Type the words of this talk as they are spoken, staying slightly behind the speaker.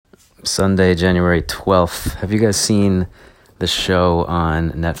Sunday, January 12th. Have you guys seen the show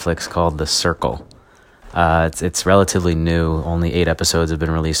on Netflix called The Circle? It's relatively new. Only 8 episodes have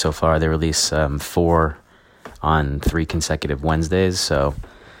been released so far. They release 4 on 3 consecutive Wednesdays. So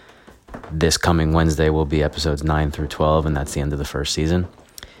this coming Wednesday will be episodes 9 through 12, and that's the end of the first season.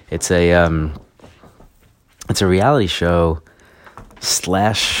 It's a reality show /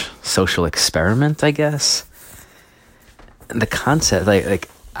 social experiment, I guess. And the concept,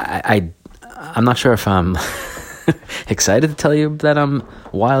 I'm not sure if I'm excited to tell you that I'm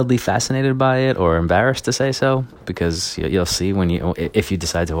wildly fascinated by it or embarrassed to say so, because you'll see if you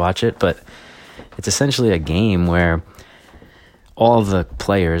decide to watch it. But it's essentially a game where all the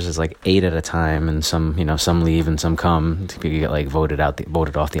players is 8 at a time, and some leave and some come. You get voted off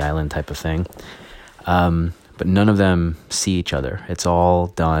the island type of thing. But none of them see each other. It's all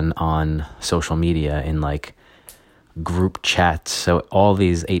done on social media in group chats. So all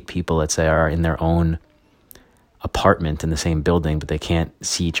these 8 people, let's say, are in their own apartment in the same building, but they can't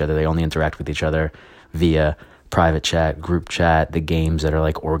see each other. They only interact with each other via private chat, group chat, the games that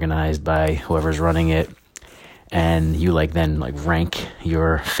are organized by whoever's running it. And you then rank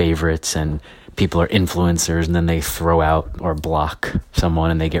your favorites, and people are influencers, and then they throw out or block someone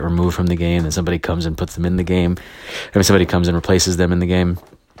and they get removed from the game. Then somebody comes and puts them in the game. Or somebody comes and replaces them in the game.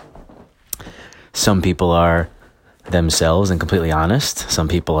 Some people are themselves and completely honest. Some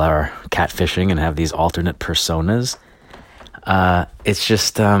people are catfishing and have these alternate personas. It's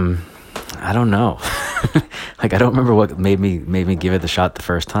just I don't know. I don't remember what made me give it the shot the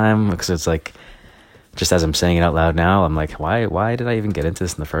first time, because it's just as I'm saying it out loud now, I'm why did I even get into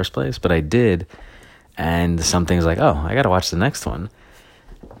this in the first place? But I did, and some things I gotta watch the next one.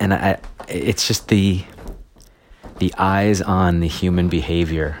 And it's just the eyes on the human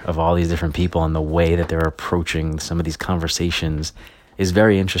behavior of all these different people and the way that they're approaching some of these conversations is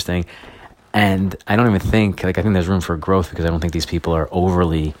very interesting. And I don't even think, I think there's room for growth, because I don't think these people are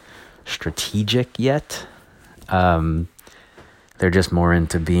overly strategic yet. They're just more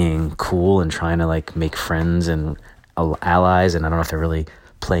into being cool and trying to make friends and allies. And I don't know if they're really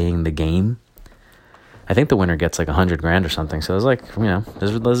playing the game. I think the winner gets $100,000 or something. So it's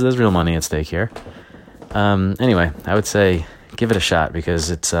there's real money at stake here. Anyway, I would say give it a shot, because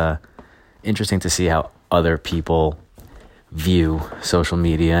it's interesting to see how other people view social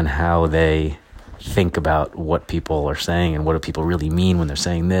media and how they think about what people are saying and what do people really mean when they're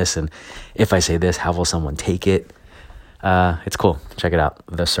saying this. And if I say this, how will someone take it? It's cool. Check it out.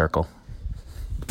 The Circle.